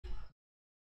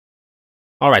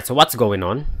Alright, so what's going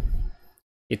on?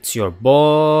 It's your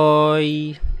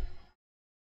boy.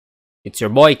 It's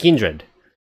your boy Kindred.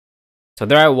 So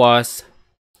there I was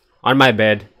on my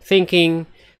bed thinking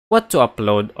what to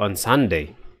upload on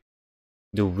Sunday.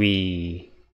 Do we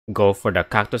go for the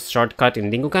Cactus shortcut in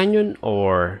Dingo Canyon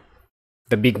or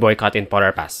the Big Boy cut in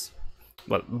Polar Pass?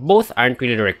 Well, both aren't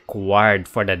really required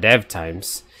for the dev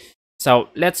times. So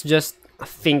let's just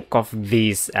think of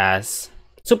these as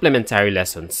supplementary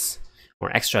lessons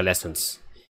or extra lessons.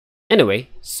 Anyway,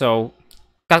 so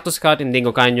Cactus cut in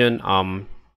Dingo Canyon,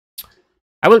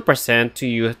 I will present to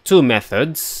you two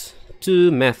methods.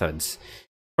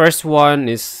 First one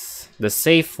is the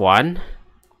safe one,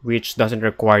 which doesn't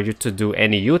require you to do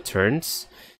any U-turns.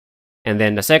 And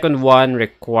then the second one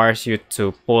requires you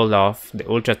to pull off the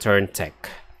ultra turn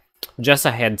tech. Just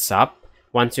a heads up,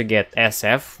 once you get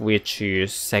SF, which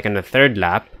is second and third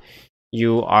lap,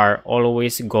 you are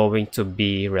always going to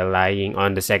be relying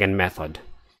on the second method.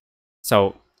 So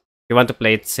if you want to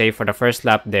play it safe for the first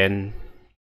lap, then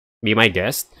be my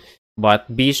guest.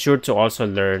 But be sure to also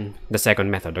learn the second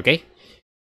method, okay?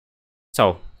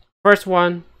 So, first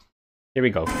one, here we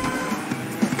go.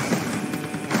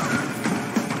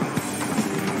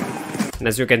 And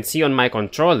as you can see on my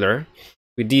controller,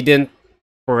 we didn't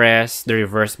press the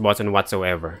reverse button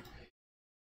whatsoever.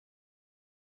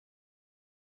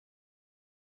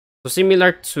 So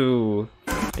similar to,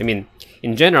 in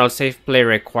general, safe play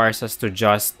requires us to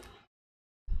just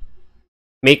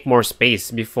make more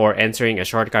space before entering a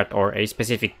shortcut or a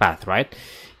specific path, right?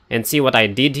 And see what I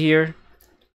did here.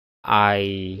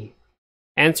 I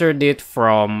entered it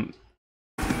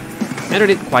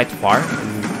quite far.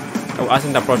 I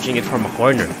wasn't approaching it from a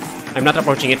corner. I'm not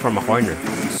approaching it from a corner.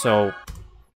 So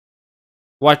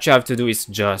what you have to do is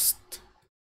just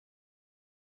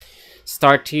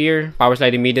start here, power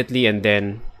slide immediately, and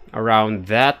then around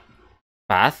that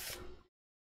path,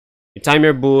 you time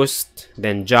your boost,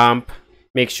 then jump.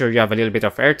 Make sure you have a little bit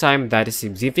of airtime. That is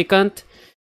significant,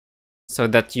 so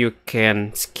that you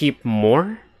can skip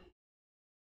more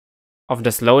of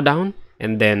the slowdown,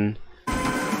 and then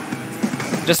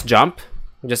just jump.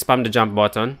 Just spam the jump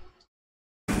button.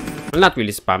 Well, not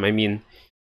really spam,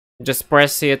 just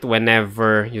press it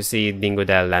whenever you see Dingo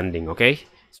Dial landing, okay?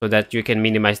 So that you can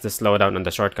minimize the slowdown on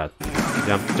the shortcut.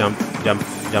 Jump, jump, jump,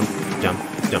 jump, jump,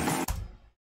 jump.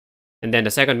 And then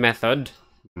the second method,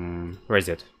 where is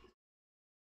it?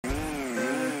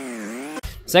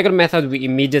 Second method, we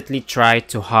immediately try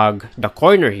to hug the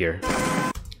corner here.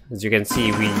 As you can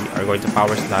see, we are going to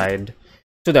power slide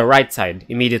to the right side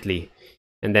immediately.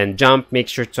 And then jump, make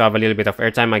sure to have a little bit of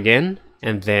airtime again.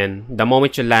 And then the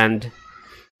moment you land,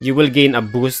 you will gain a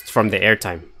boost from the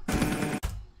airtime.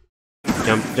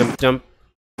 Jump, jump, jump.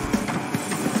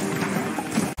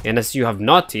 And as you have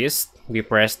noticed, we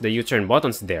press the U-turn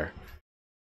buttons there.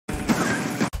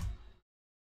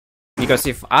 Because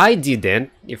if I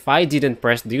didn't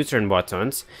press the U-turn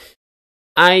buttons,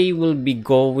 I will be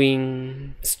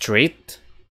going straight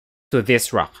to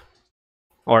this rock.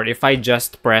 Or if I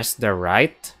just press the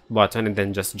right button and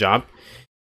then just jump,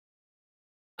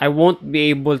 I won't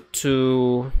be able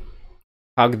to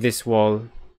hug this wall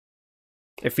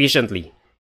efficiently.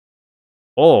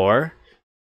 Or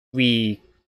we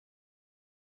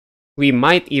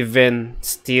might even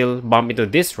still bump into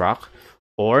this rock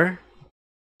or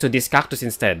to this cactus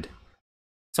instead.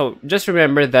 So just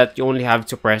remember that you only have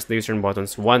to press the U-turn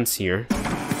buttons once here,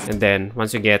 and then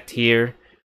once you get here,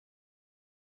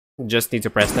 you just need to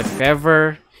press left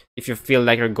if you feel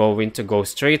like you're going to go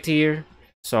straight here.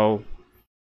 So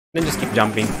then just keep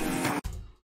jumping.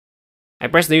 I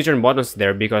pressed the U-turn buttons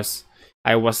there because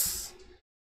I was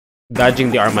dodging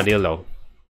the armadillo,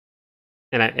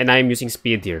 and I'm using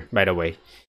speed here, by the way. If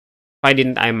I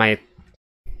didn't,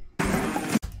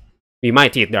 we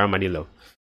might hit the armadillo.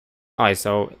 Alright,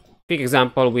 so quick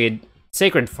example with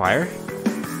Sacred Fire.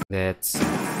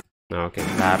 Okay,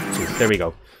 lap 2. There we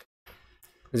go.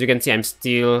 As you can see, I'm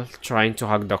still trying to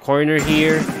hug the corner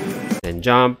here. Then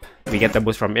jump. We get the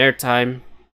boost from airtime.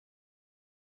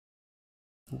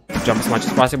 Jump as much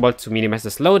as possible to minimize the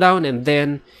slowdown. And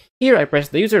then here I press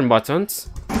the U-turn buttons.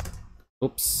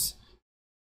 Oops.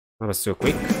 That was too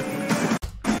quick.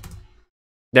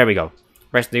 There we go.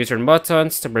 Press the U-turn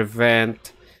buttons to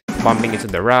prevent bumping into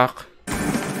the rock.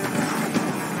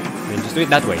 And just do it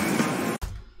that way.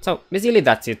 So basically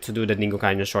that's it to do the Dingo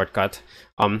Canyon shortcut.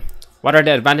 What are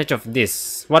the advantages of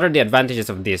this? What are the advantages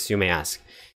of this, you may ask?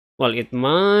 Well, it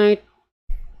might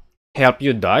help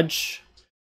you dodge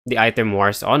the item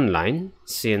wars online,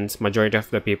 since majority of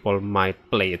the people might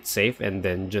play it safe and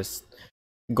then just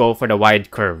go for the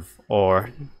wide curve or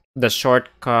the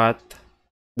shortcut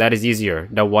that is easier.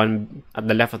 The one at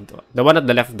the left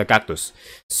of the cactus.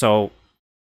 So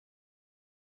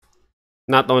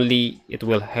not only it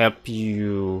will help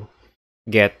you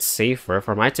get safer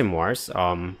from item wars,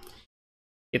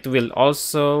 it will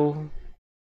also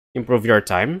improve your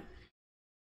time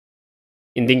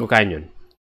in Dingo Canyon.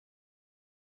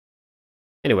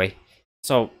 Anyway,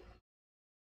 so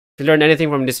if you learned anything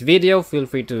from this video, feel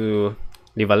free to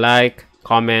leave a like,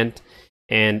 comment,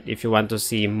 and if you want to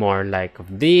see more like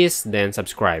of this, then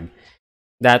subscribe.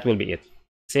 That will be it.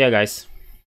 See ya, guys.